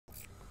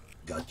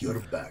Got your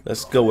back.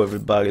 Let's go,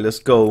 everybody. Let's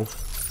go.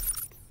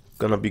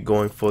 Gonna be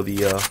going for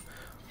the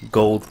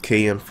gold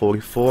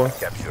KN-44.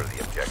 Capture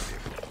the objective.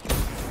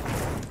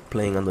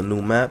 Playing on the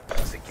new map.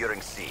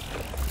 Securing C.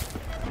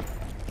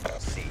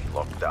 C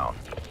locked down.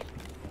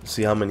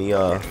 See how many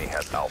Enemy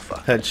has Alpha.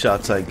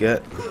 headshots I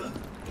get.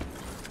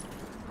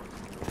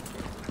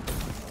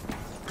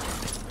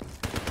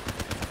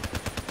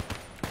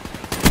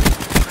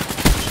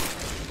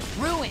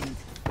 Ruined.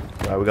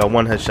 Alright, we got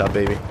one headshot,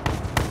 baby.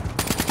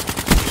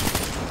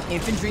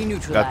 Infantry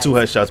neutralized. Got two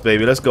headshots,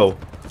 baby. Let's go.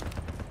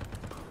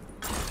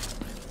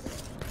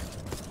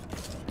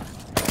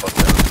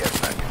 Hostile care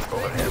package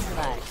overhead.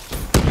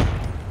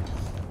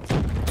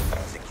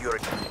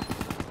 Securing.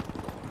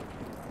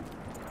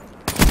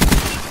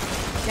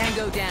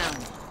 Tango down.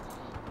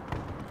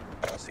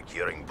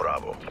 Securing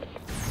Bravo.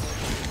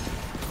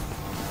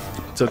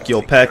 Took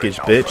your package,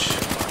 bitch.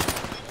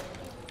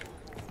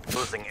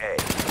 Losing A.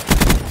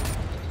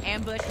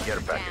 Ambush Care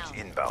down. package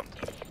inbound.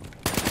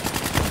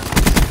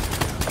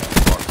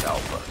 Locked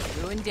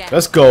Alpha. Ruined down.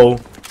 Let's go.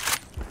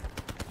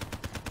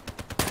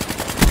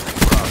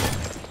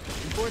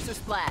 Enforcer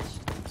splashed.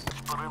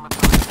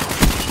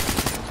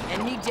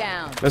 Enemy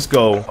down. Let's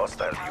go.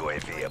 Hostile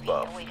UAV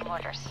above.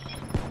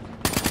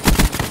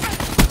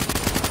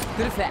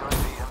 Good effect.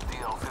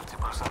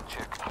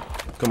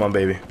 Come on,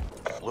 baby.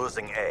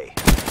 Losing A.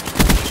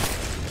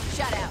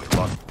 Shut out. We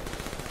lost.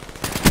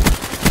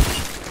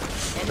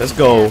 Let's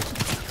go. Losing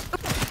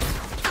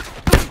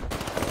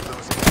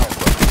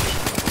Alpha.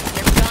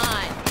 They're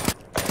gone.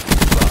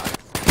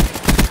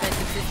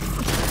 Defensive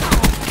system.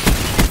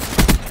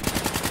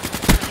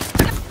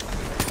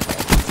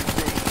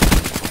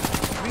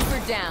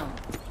 Reaper down.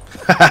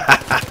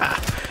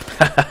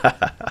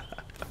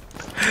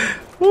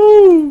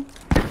 Woo!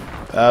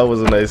 That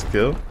was a nice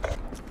kill.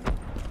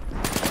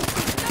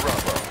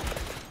 Bravo.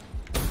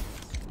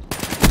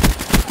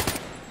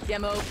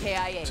 Demo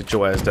KIA. Sit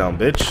your ass down,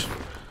 bitch.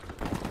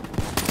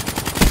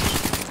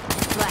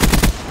 Flash.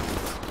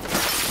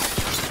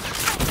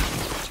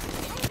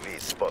 V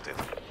spotted.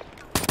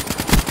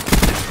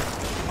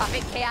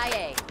 Prophet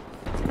KIA.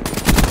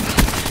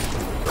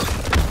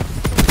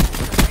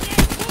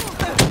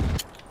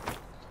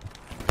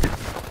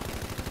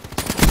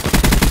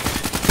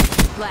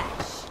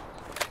 Flash.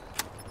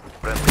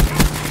 Friendly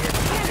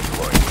UAV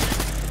deployed.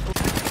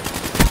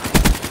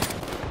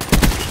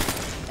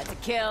 That's a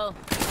kill.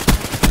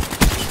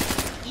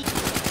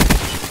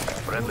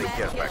 Friendly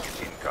care package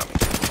incoming.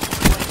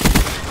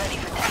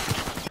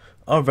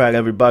 Alright,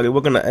 everybody.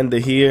 We're going to end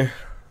it here.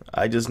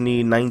 I just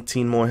need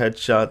 19 more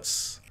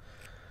headshots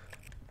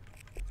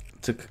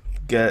to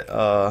get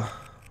the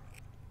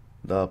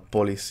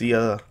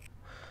Policia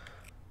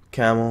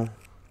camo.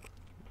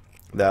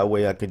 That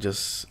way I could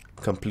just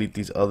complete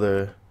these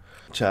other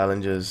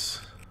challenges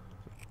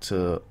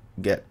to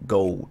get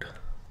gold.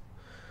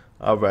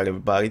 Alright,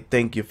 everybody,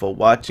 thank you for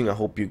watching. I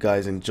hope you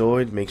guys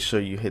enjoyed. Make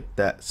sure you hit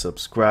that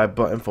subscribe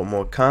button for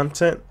more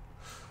content,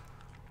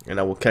 and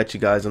I will catch you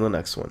guys in the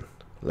next one.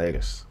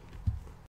 Laters.